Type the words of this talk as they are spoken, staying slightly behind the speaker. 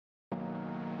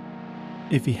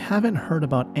If you haven't heard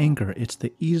about Anchor, it's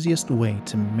the easiest way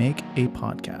to make a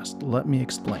podcast. Let me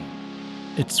explain.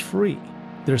 It's free.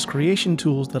 There's creation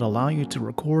tools that allow you to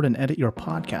record and edit your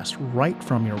podcast right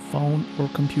from your phone or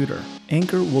computer.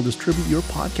 Anchor will distribute your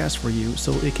podcast for you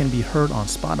so it can be heard on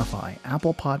Spotify,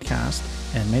 Apple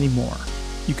Podcasts, and many more.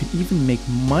 You can even make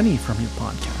money from your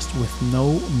podcast with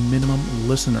no minimum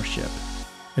listenership.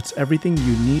 It's everything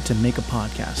you need to make a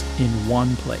podcast in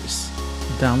one place.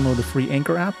 Download the free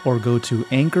Anchor app or go to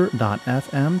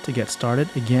anchor.fm to get started.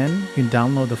 Again, you can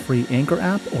download the free Anchor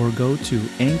app or go to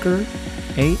anchor.fm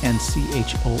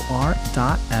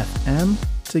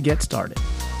to get started.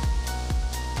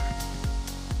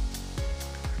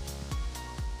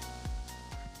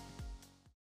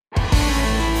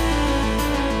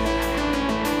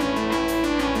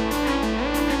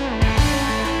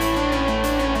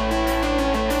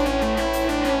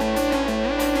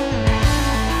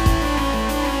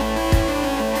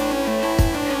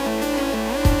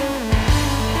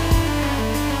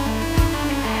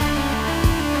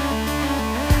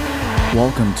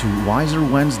 Welcome to Wiser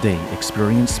Wednesday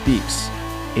Experience Speaks,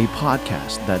 a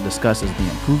podcast that discusses the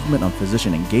improvement of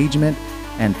physician engagement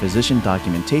and physician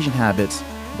documentation habits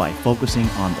by focusing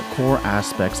on the core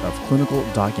aspects of clinical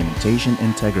documentation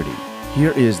integrity.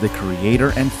 Here is the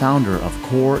creator and founder of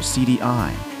Core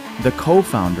CDI, the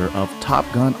co-founder of Top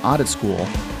Gun Audit School,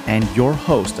 and your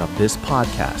host of this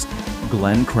podcast,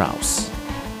 Glenn Krause.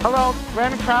 Hello,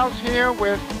 Glenn Krause here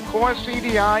with Core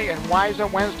CDI and Wiser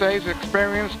Wednesdays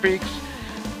Experience Speaks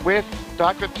with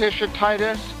Dr. Tisha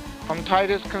Titus from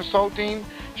Titus Consulting.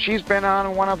 She's been on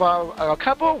a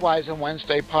couple of Wiser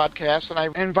Wednesday podcasts, and I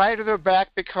invited her back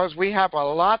because we have a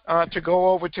lot to go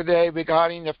over today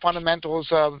regarding the fundamentals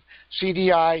of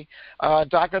CDI.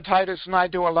 Dr. Titus and I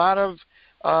do a lot of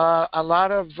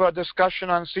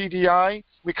discussion on CDI.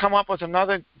 We come up with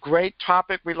another great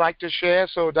topic we'd like to share.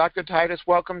 So, Dr. Titus,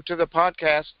 welcome to the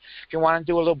podcast. If you want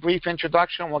to do a little brief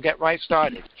introduction, we'll get right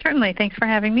started. Certainly. Thanks for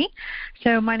having me.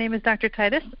 So, my name is Dr.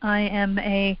 Titus. I am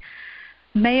a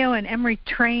Mayo and Emory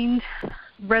trained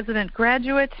resident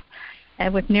graduate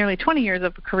and with nearly 20 years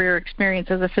of career experience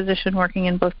as a physician working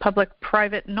in both public,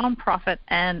 private, nonprofit,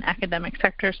 and academic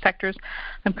sectors.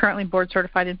 I'm currently board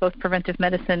certified in both preventive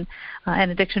medicine and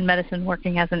addiction medicine,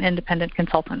 working as an independent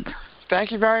consultant.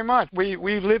 Thank you very much. We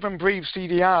live and breathe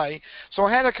CDI. So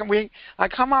I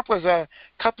come up with a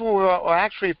couple, or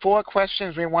actually 4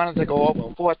 questions we wanted to go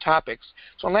over, 4 topics.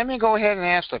 So let me go ahead and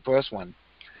ask the first one.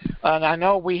 And I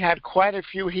know we had quite a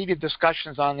few heated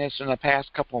discussions on this in the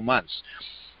past couple of months.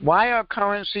 Why are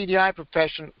current CDI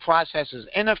processes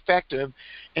ineffective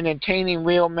in attaining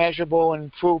real measurable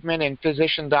improvement in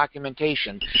physician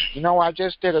documentation? You know, I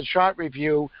just did a chart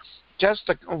review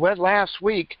last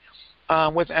week,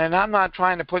 and I'm not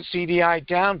trying to put CDI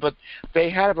down, but they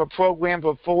had a program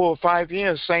for 4 or 5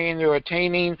 years saying they're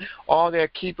attaining all their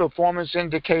key performance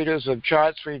indicators of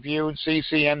charts reviewed,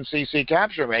 CCM, CC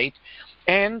capture rate,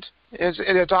 and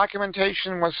the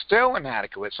documentation was still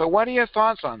inadequate. So what are your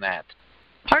thoughts on that?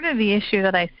 Part of the issue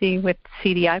that I see with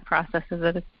CDI process is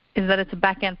that it's a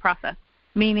back-end process,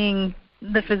 meaning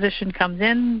the physician comes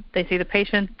in, they see the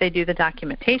patient, they do the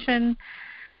documentation,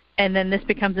 and then this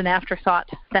becomes an afterthought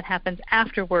that happens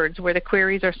afterwards where the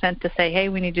queries are sent to say, hey,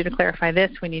 we need you to clarify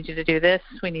this, we need you to do this,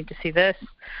 we need to see this.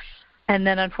 And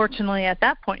then unfortunately at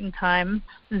that point in time,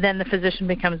 then the physician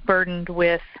becomes burdened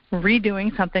with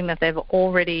redoing something that they've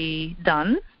already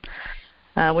done,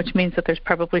 which means that there's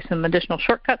probably some additional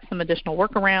shortcuts, some additional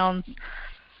workarounds,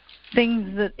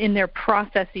 things that in their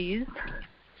processes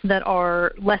that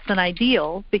are less than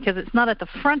ideal because it's not at the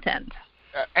front end.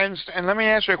 And let me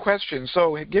ask you a question.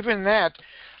 So given that,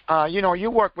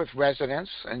 you work with residents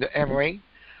and Emory,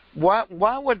 what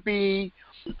would be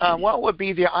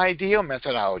the ideal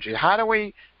methodology? How do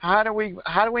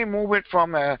we move it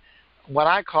from what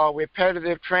I call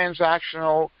repetitive,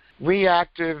 transactional,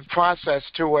 reactive process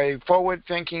to a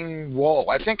forward-thinking role?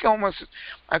 I think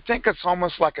it's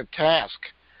almost like a task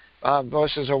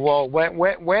versus a role.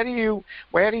 Where do you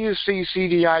see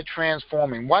CDI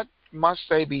transforming? What must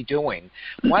they be doing?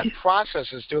 What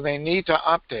processes do they need to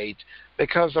update?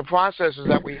 Because the processes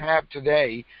that we have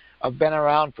today have been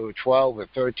around for 12 or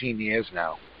 13 years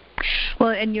now. Well,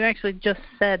 and you actually just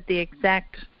said the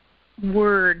exact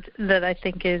word that I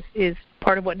think is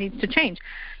part of what needs to change.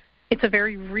 It's a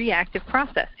very reactive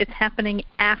process. It's happening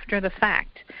after the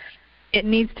fact. It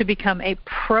needs to become a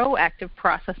proactive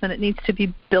process, and it needs to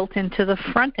be built into the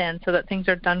front end so that things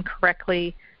are done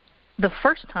correctly the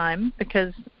first time,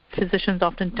 because physicians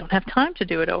often don't have time to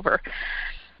do it over.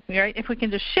 Right? If we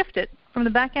can just shift it from the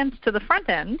back end to the front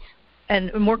end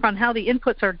and work on how the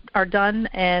inputs are done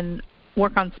and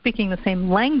work on speaking the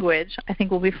same language, I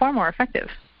think will be far more effective.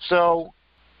 So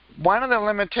one of the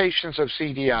limitations of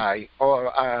CDI,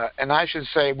 and I should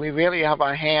say we really have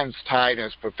our hands tied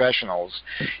as professionals,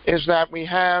 is that we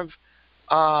have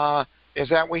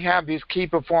these key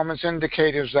performance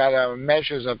indicators that are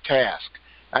measures of task.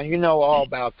 And you know all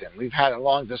about them. We've had a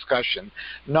long discussion.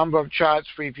 Number of charts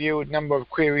reviewed, number of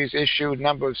queries issued,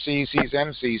 number of CCs,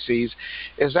 MCCs.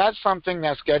 Is that something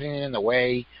that's getting in the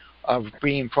way of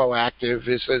being proactive?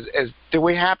 Do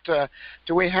we have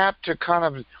to kind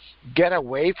of get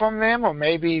away from them, or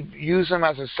maybe use them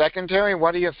as a secondary?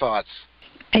 What are your thoughts?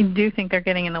 I do think they're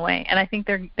getting in the way, and I think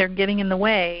they're getting in the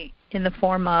way in the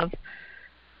form of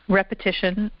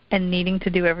repetition and needing to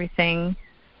do everything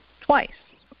twice.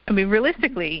 I mean,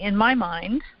 realistically, in my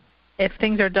mind, if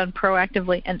things are done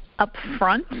proactively and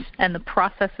upfront, and the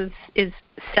process is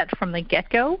set from the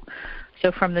get-go,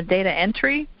 so from the data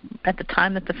entry at the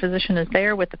time that the physician is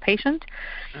there with the patient,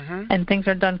 and things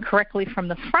are done correctly from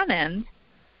the front end,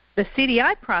 the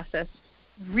CDI process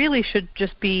really should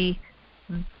just be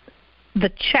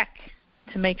the check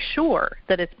to make sure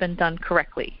that it's been done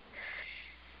correctly.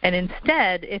 And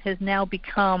instead, it has now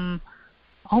become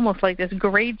almost like this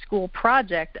grade school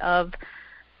project of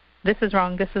this is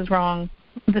wrong, this is wrong,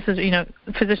 this is,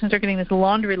 physicians are getting this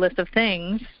laundry list of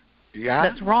things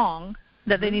that's wrong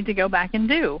that they need to go back and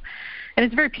do. And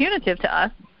it's very punitive to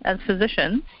us as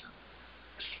physicians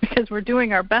because we're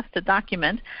doing our best to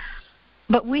document,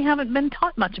 but we haven't been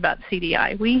taught much about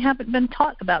CDI. We haven't been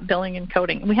taught about billing and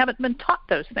coding. We haven't been taught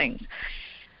those things.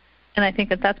 And I think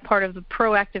that that's part of the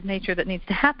proactive nature that needs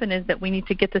to happen, is that we need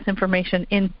to get this information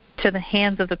into the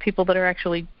hands of the people that are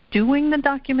actually doing the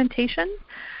documentation,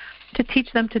 to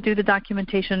teach them to do the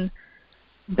documentation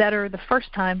better the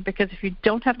first time, because if you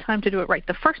don't have time to do it right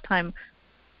the first time,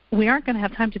 we aren't going to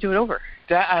have time to do it over.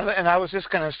 And I was just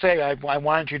going to say, I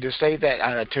wanted you to say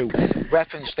that, to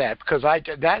reference that, because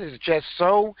that is just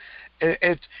so,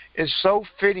 it's so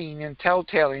fitting and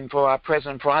telltale for our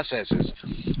present processes.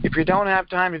 If you don't have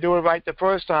time to do it right the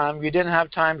first time, you didn't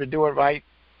have time to do it right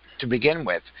to begin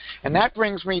with. And that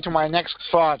brings me to my next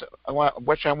thought,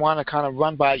 which I want to kind of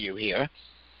run by you here.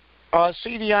 Are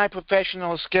CDI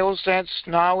professional skill sets,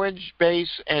 knowledge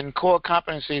base, and core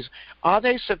competencies, are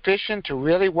they sufficient to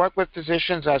really work with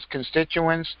physicians as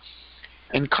constituents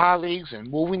and colleagues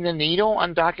and moving the needle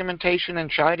on documentation and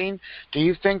charting? Do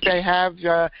you think they have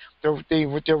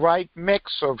the right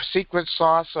mix of secret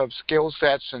sauce of skill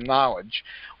sets and knowledge,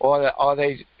 or are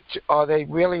they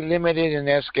really limited in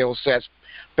their skill sets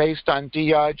based on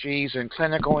DRGs and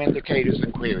clinical indicators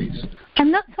and queries?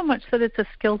 And not so much that it's a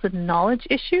skills and knowledge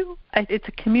issue. It's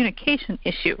a communication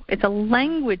issue. It's a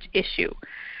language issue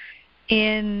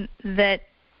in that,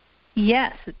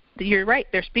 yes, you're right,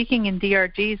 they're speaking in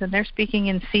DRGs and they're speaking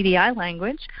in CDI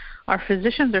language. Our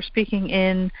physicians are speaking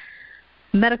in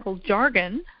medical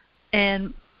jargon,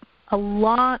 and a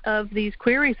lot of these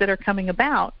queries that are coming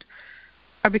about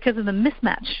are because of the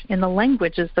mismatch in the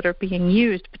languages that are being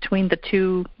used between the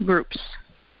two groups.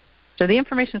 So the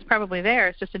information is probably there,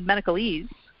 it's just in medicalese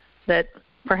that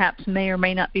perhaps may or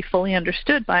may not be fully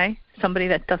understood by somebody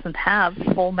that doesn't have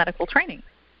full medical training.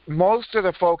 Most of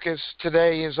the focus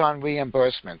today is on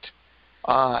reimbursement.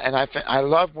 And I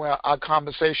love our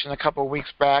conversation a couple of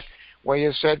weeks back where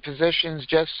you said physicians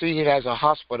just see it as a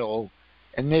hospital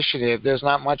initiative. There's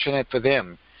not much in it for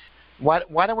them.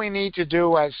 What do we need to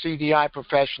do as CDI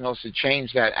professionals to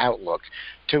change that outlook,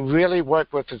 to really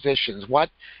work with physicians?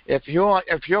 What if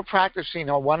you're practicing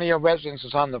or one of your residents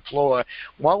is on the floor,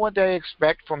 what would they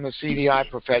expect from the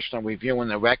CDI professional reviewing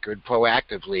the record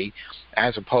proactively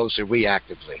as opposed to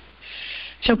reactively?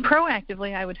 So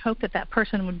proactively, I would hope that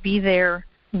person would be there,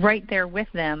 right there with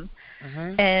them,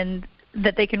 and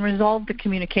that they can resolve the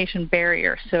communication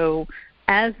barrier. So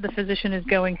as the physician is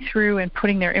going through and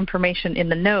putting their information in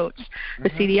the notes, the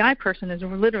CDI person is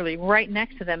literally right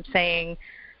next to them saying,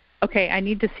 okay, I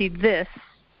need to see this,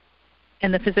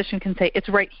 and the physician can say, it's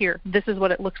right here. This is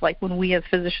what it looks like when we as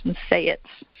physicians say it,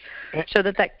 so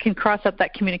that can cross up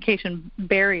that communication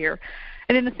barrier.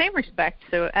 And in the same respect,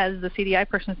 so as the CDI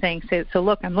person is saying, so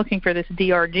look, I'm looking for this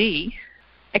DRG,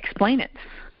 explain it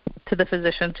to the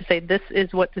physician to say, this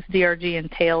is what this DRG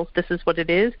entails, this is what it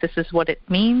is, this is what it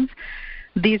means.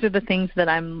 These are the things that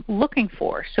I'm looking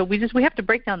for. So we have to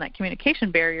break down that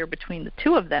communication barrier between the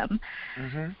two of them,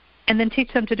 and then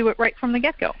teach them to do it right from the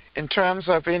get-go. In terms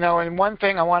of, and one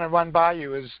thing I want to run by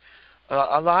you is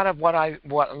a lot of what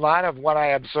I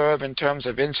observe in terms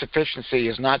of insufficiency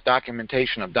is not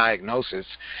documentation of diagnosis.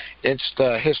 It's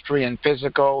the history and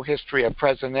physical, history of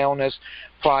present illness,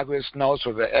 progress notes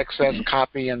with the excess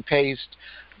copy and paste,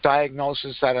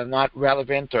 diagnoses that are not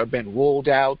relevant or have been ruled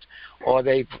out, or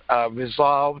they've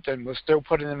resolved and we're still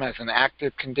putting them as an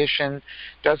active condition?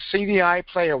 Does CDI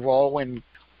play a role in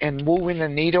moving the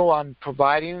needle on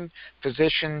providing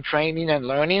physician training and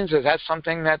learnings? Is that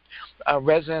something that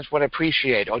residents would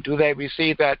appreciate, or do they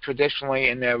receive that traditionally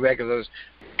in their regular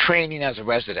training as a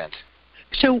resident?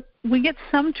 So we get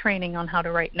some training on how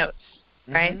to write notes,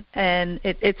 right? Mm-hmm. And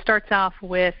it starts off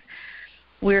with,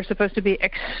 we're supposed to be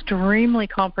extremely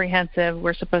comprehensive.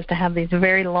 We're supposed to have these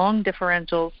very long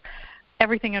differentials.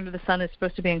 Everything under the sun is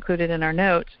supposed to be included in our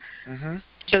notes, mm-hmm.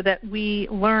 so that we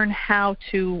learn how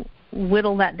to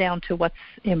whittle that down to what's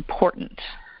important.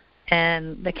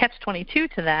 And the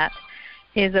catch-22 to that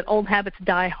is that old habits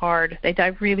die hard. They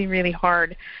die really, really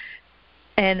hard.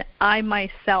 And I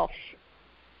myself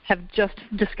have just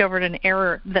discovered an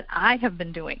error that I have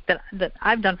been doing, that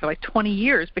I've done for like 20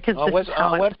 years, because this is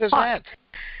how what I is taught.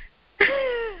 That?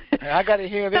 I got to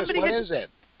hear this. What is it?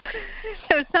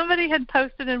 So somebody had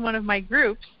posted in one of my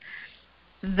groups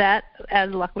that,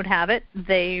 as luck would have it,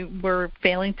 they were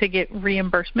failing to get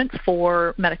reimbursement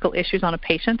for medical issues on a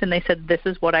patient, and they said, this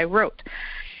is what I wrote.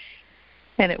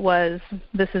 And it was,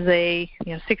 this is a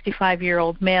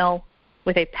 65-year-old male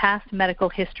with a past medical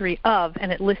history of,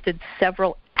 and it listed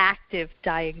several active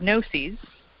diagnoses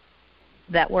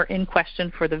that were in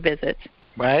question for the visit.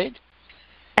 Right.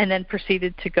 And then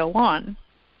proceeded to go on.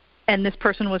 And this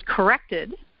person was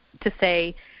corrected to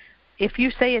say, if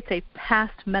you say it's a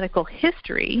past medical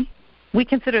history, we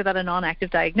consider that a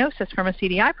non-active diagnosis from a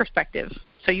CDI perspective,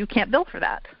 so you can't bill for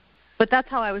that. But that's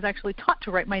how I was actually taught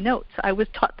to write my notes. I was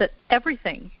taught that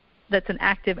everything that's an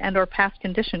active and or past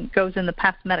condition goes in the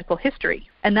past medical history.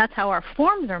 And that's how our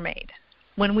forms are made.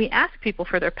 When we ask people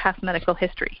for their past medical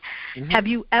history,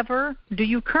 mm-hmm. Do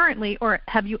you currently, or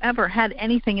have you ever had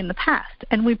anything in the past?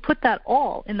 And we put that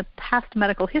all in the past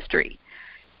medical history.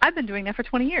 I've been doing that for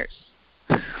 20 years.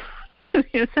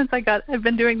 Since I've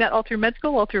been doing that all through med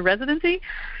school, all through residency,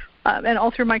 and all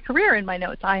through my career in my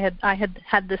notes. I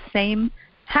had the same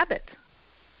habit.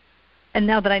 And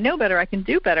now that I know better, I can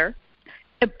do better.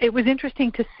 It was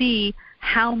interesting to see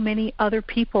how many other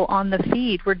people on the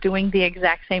feed were doing the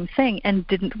exact same thing and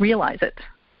didn't realize it.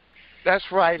 That's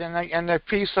right, and the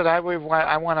piece that I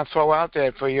want to throw out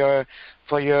there for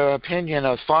your opinion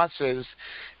or thoughts is,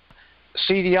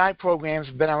 CDI programs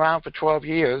have been around for 12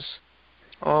 years.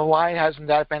 Well, why hasn't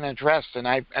that been addressed? And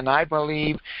I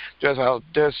believe there's a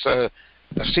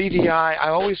CDI. I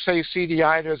always say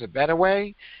CDI. There's a better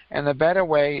way, and the better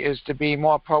way is to be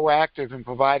more proactive and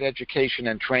provide education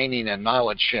and training and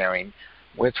knowledge sharing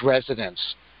with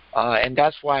residents. And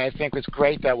that's why I think it's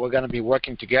great that we're going to be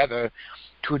working together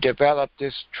to develop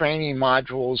this training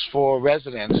modules for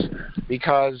residents,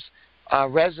 because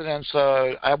residents,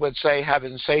 I would say, have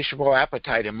insatiable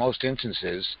appetite in most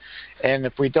instances. And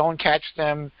if we don't catch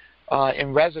them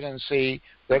in residency,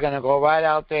 they're going to go right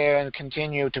out there and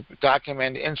continue to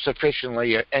document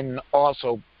insufficiently, and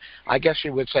also, I guess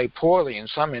you would say, poorly in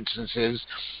some instances.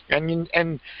 And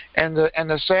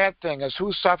the sad thing is,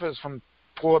 who suffers from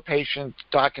poor patient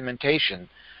documentation?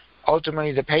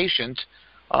 Ultimately, the patient.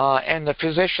 And the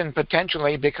physician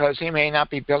potentially, because he may not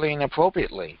be billing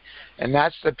appropriately. And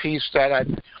that's the piece that I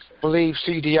believe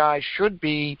CDI should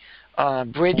be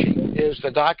bridging, is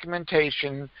the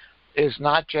documentation is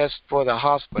not just for the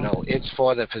hospital, it's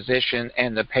for the physician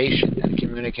and the patient, and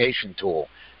communication tool.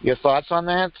 Your thoughts on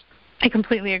that? I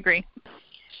completely agree.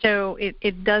 So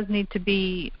it does need to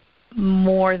be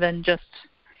more than just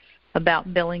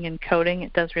about billing and coding.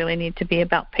 It does really need to be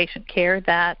about patient care.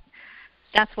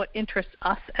 That's what interests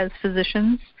us as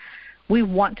physicians. We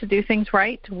want to do things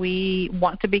right. We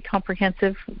want to be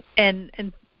comprehensive, and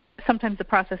sometimes the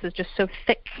process is just so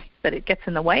thick that it gets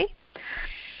in the way.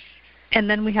 And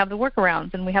then we have the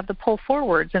workarounds, and we have the pull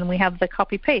forwards, and we have the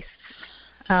copy pastes,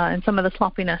 and some of the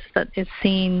sloppiness that is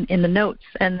seen in the notes,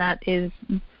 and that is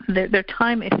their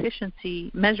time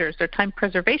efficiency measures, their time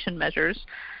preservation measures,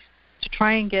 to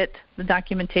try and get the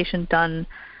documentation done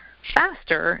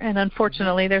faster. And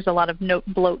unfortunately, there's a lot of note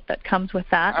bloat that comes with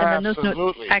that, and then those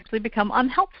notes actually become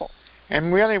unhelpful.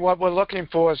 And really what we're looking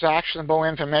for is actionable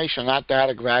information, not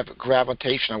data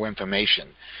gravitational information.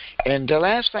 And the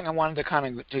last thing I wanted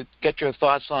to get your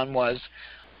thoughts on was,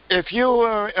 if you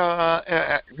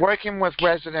were working with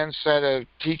residents at a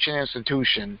teaching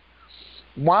institution,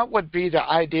 what would be the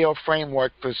ideal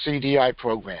framework for CDI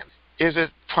program? Is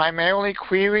it primarily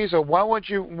queries, or what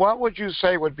would you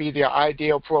say would be the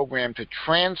ideal program to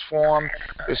transform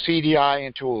the CDI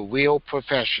into a real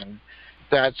profession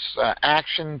that's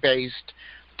action-based,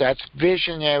 that's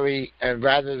visionary,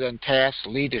 rather than task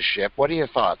leadership? What are your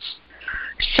thoughts?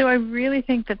 So I really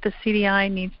think that the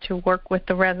CDI needs to work with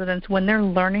the residents when they're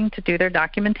learning to do their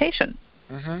documentation,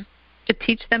 to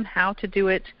teach them how to do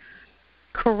it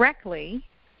correctly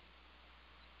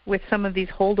with some of these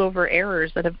holdover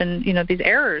errors that have been, these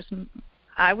errors.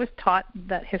 I was taught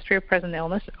that history of present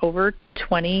illness over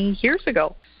 20 years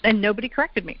ago, and nobody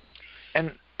corrected me.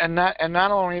 And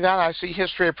not only that, I see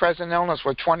history of present illness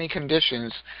with 20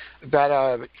 conditions that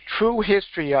are true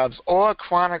history of or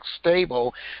chronic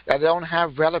stable that don't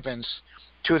have relevance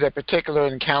to the particular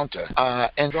encounter.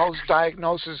 And those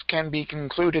diagnoses can be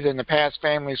concluded in the past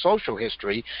family social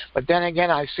history, but then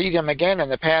again I see them again in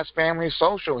the past family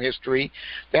social history,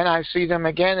 then I see them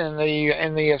again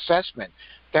in the assessment.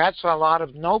 That's a lot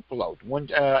of note bloat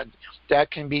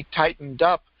that can be tightened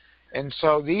up. And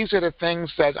so these are the things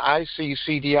that I see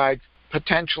CDI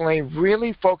potentially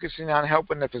really focusing on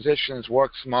helping the physicians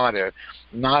work smarter,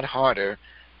 not harder,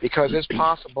 because it's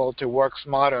possible to work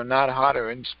smarter, not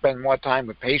harder, and spend more time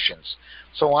with patients.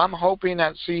 So I'm hoping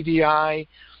that CDI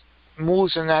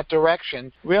moves in that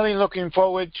direction. Really looking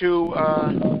forward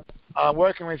to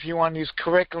working with you on these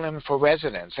curriculum for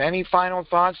residents. Any final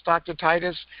thoughts, Dr.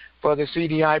 Titus, for the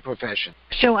CDI profession?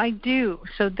 So I do.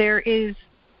 So there's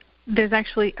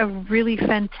actually a really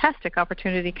fantastic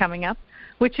opportunity coming up,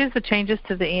 which is the changes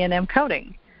to the E&M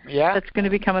coding. Yeah. That's going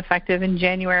to become effective in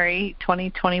January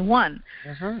 2021.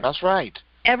 That's right.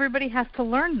 Everybody has to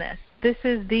learn this. This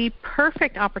is the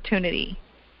perfect opportunity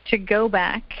to go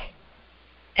back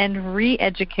and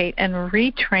re-educate and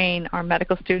retrain our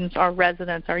medical students, our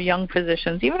residents, our young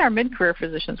physicians, even our mid-career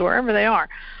physicians, wherever they are,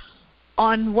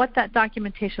 on what that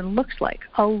documentation looks like.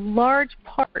 A large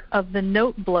part of the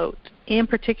note bloat, in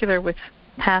particular with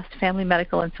past family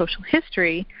medical and social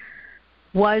history,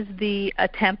 was the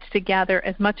attempt to gather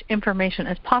as much information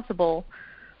as possible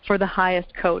for the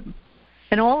highest code.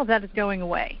 And all of that is going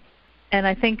away. And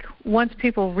I think once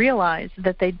people realize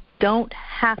that they don't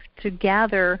have to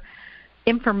gather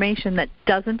information that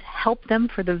doesn't help them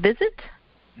for the visit,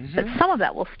 that some of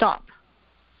that will stop.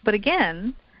 But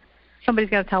again, somebody's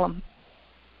got to tell them.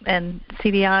 And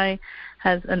CDI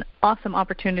has an awesome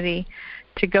opportunity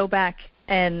to go back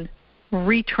and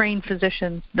retrain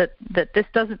physicians that this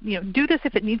doesn't, do this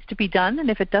if it needs to be done, and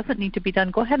if it doesn't need to be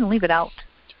done, go ahead and leave it out.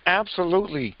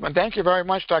 Absolutely. And thank you very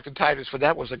much, Dr. Titus, for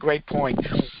that. Was a great point.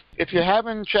 If you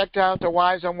haven't checked out the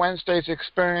Wise on Wednesdays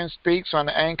Experience Speaks on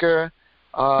Anchor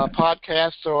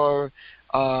podcasts or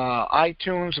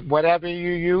iTunes, whatever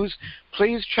you use,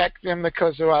 please check them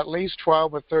because there are at least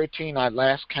 12 or 13 at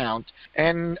last count.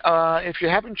 And if you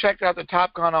haven't checked out the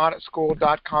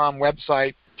TopGunAuditSchool.com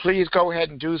website, please go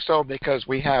ahead and do so because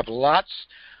we have lots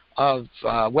of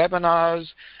webinars.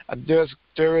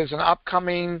 There is an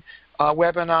upcoming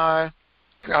webinar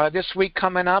this week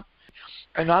coming up,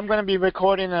 and I'm going to be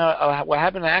recording we're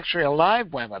having actually a live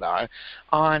webinar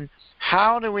on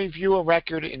how to review a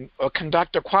record or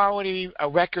conduct a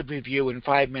record review in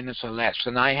 5 minutes or less.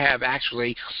 And I have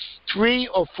actually 3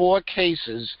 or 4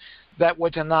 cases that were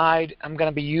denied. I'm going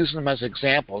to be using them as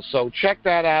examples. So check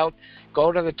that out.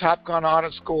 Go to the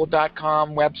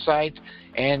TopGunAuditSchool.com website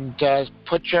and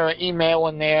put your email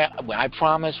in there. I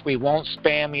promise we won't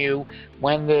spam you.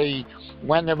 When the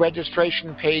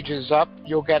registration page is up,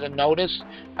 you'll get a notice.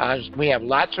 We have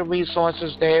lots of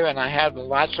resources there, and I have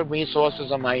lots of resources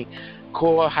on my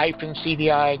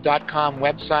core-cdi.com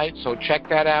website, so check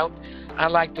that out. I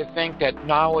like to think that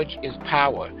knowledge is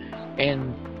power,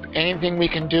 and anything we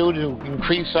can do to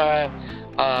increase our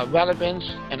relevance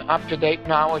and up-to-date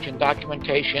knowledge and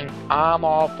documentation, I'm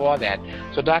all for that.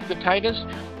 So Dr. Titus,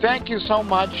 thank you so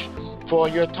much for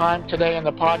your time today on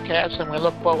the podcast, and we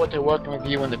look forward to working with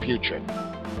you in the future.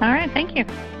 All right, thank you.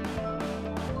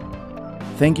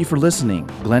 Thank you for listening.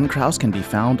 Glenn Krause can be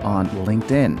found on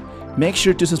LinkedIn. Make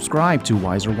sure to subscribe to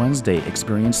Wiser Wednesday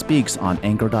Experience Speaks on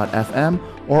Anchor.fm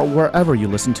or wherever you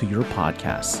listen to your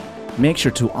podcasts. Make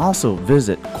sure to also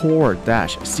visit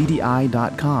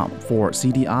core-cdi.com for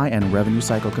CDI and revenue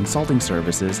cycle consulting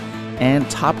services and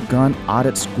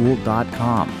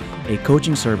TopGunAuditSchool.com, a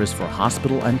coaching service for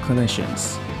hospital and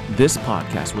clinicians. This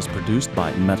podcast was produced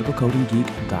by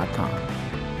MedicalCodingGeek.com.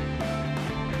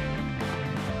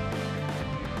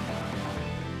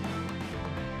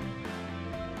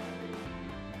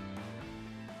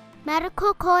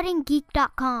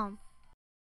 MedicalCodingGeek.com